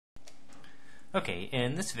Okay,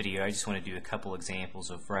 in this video I just want to do a couple examples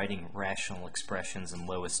of writing rational expressions in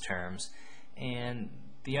lowest terms, and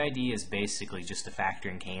the idea is basically just to factor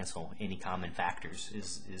and cancel any common factors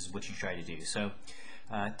is what you try to do. So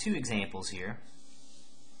two examples here.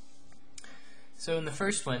 So in the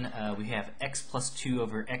first one we have x plus 2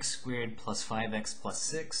 over x squared plus 5x plus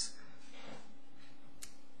 6.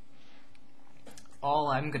 All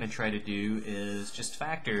I'm going to try to do is just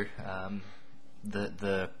factor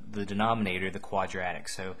the denominator, the quadratic.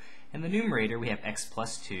 So in the numerator we have x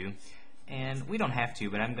plus 2, and we don't have to,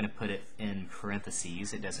 but I'm going to put it in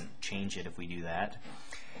parentheses. It doesn't change it if we do that.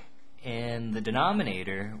 In the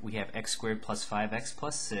denominator we have x squared plus 5x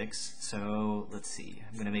plus 6. So let's see,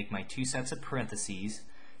 I'm going to make my two sets of parentheses.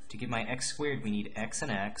 To get my x squared we need x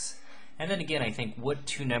and x. And then again, I think what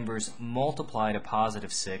two numbers multiply to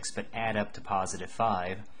positive 6 but add up to positive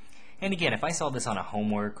 5? And again, if I saw this on a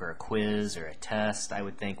homework or a quiz or a test, I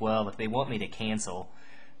would think, well, if they want me to cancel,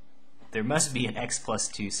 there must be an x plus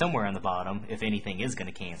 2 somewhere on the bottom if anything is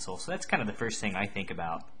going to cancel. So that's kind of the first thing I think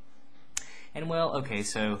about. And well, okay,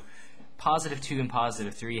 so positive 2 and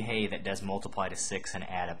positive 3, hey, that does multiply to 6 and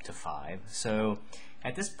add up to 5. So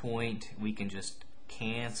at this point, we can just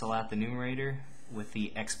cancel out the numerator with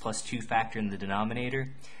the x plus 2 factor in the denominator.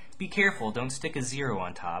 Be careful, don't stick a 0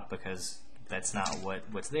 on top, because that's not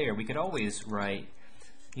what's there. We could always write,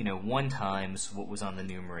 1 times what was on the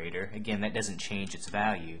numerator. Again, that doesn't change its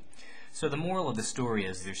value. So the moral of the story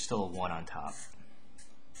is there's still a 1 on top.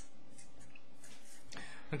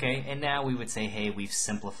 Okay, and now we would say, hey, we've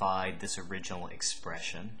simplified this original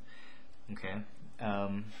expression. Okay,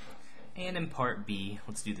 and in part B,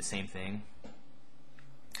 let's do the same thing.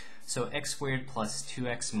 So x squared plus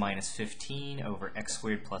 2x minus 15 over x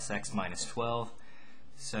squared plus x minus 12.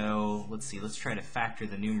 So let's see, let's try to factor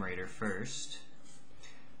the numerator first.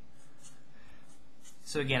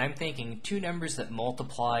 So again, I'm thinking two numbers that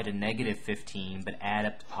multiply to negative 15 but add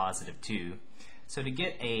up to positive 2. So to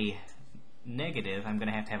get a negative, I'm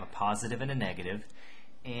going to have a positive and a negative,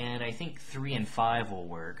 and I think 3 and 5 will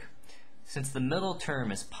work. Since the middle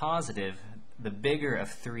term is positive, the bigger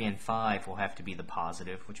of 3 and 5 will have to be the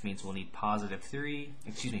positive, which means we'll need positive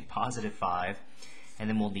 5, and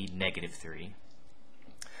then we'll need negative 3.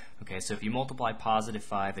 Okay, so if you multiply positive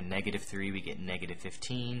 5 and negative 3, we get negative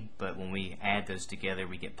 15, but when we add those together,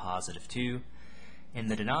 we get positive 2. In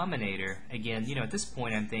the denominator, again, at this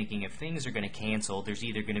point I'm thinking if things are going to cancel, there's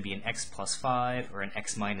either going to be an x plus 5 or an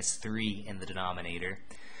x minus 3 in the denominator.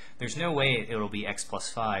 There's no way it'll be x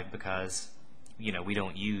plus 5 because, we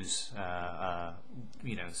don't use,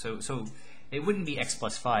 so it wouldn't be x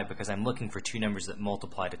plus 5 because I'm looking for two numbers that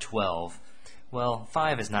multiply to 12. Well,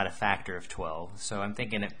 5 is not a factor of 12, so I'm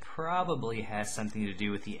thinking it probably has something to do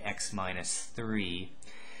with the x minus 3.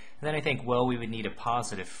 And then I think, well, we would need a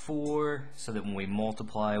positive 4 so that when we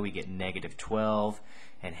multiply we get negative 12,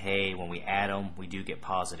 and hey, when we add them we do get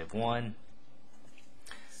positive 1.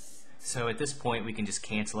 So at this point we can just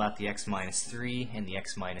cancel out the x minus 3 and the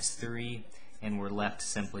x minus 3, and we're left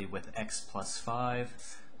simply with x plus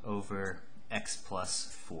 5 over x plus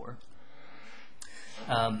 4.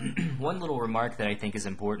 One little remark that I think is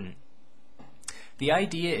important. The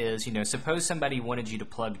idea is, suppose somebody wanted you to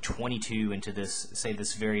plug 22 into this, say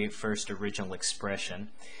this very first original expression.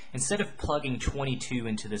 Instead of plugging 22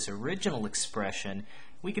 into this original expression,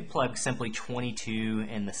 we could plug simply 22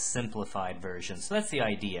 in the simplified version. So that's the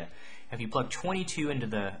idea. If you plug 22 into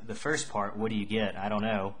the first part, what do you get? I don't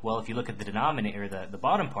know. Well, if you look at the denominator, the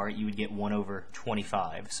bottom part, you would get 1 over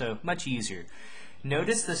 25. So much easier.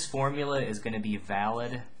 Notice this formula is going to be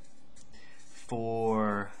valid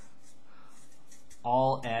for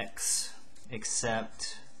all x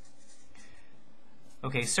except,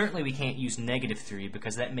 okay, certainly we can't use negative 3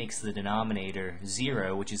 because that makes the denominator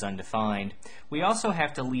 0, which is undefined. We also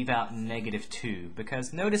have to leave out negative 2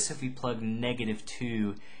 because notice if we plug negative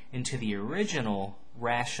 2 into the original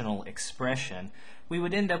rational expression, we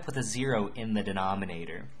would end up with a 0 in the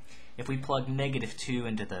denominator. If we plug negative 2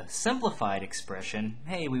 into the simplified expression,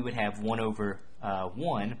 hey, we would have 1 over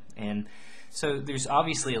 1, and so there's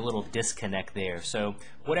obviously a little disconnect there. So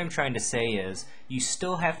what I'm trying to say is you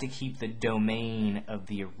still have to keep the domain of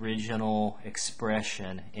the original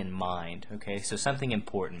expression in mind. Okay, so something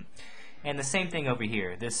important. And the same thing over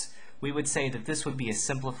here. We would say that this would be a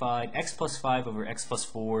simplified x plus 5 over x plus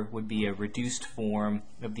 4 would be a reduced form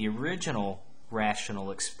of the original rational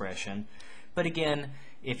expression. But again,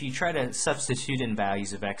 if you try to substitute in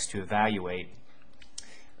values of x to evaluate,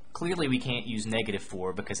 clearly we can't use negative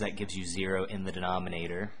 4 because that gives you 0 in the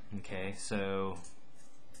denominator. Okay, so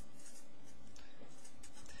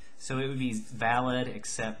it would be valid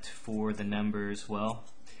except for the numbers, well,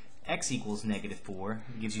 x equals -4.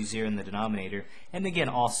 It gives you 0 in the denominator. And again,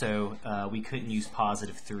 also, we couldn't use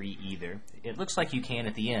positive 3 either. It looks like you can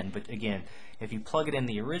at the end, but again, if you plug it in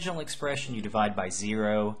the original expression, you divide by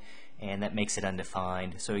 0, and that makes it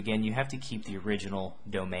undefined. So again, you have to keep the original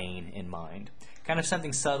domain in mind. Kind of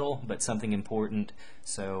something subtle, but something important.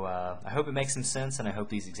 So I hope it makes some sense, and I hope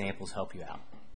these examples help you out.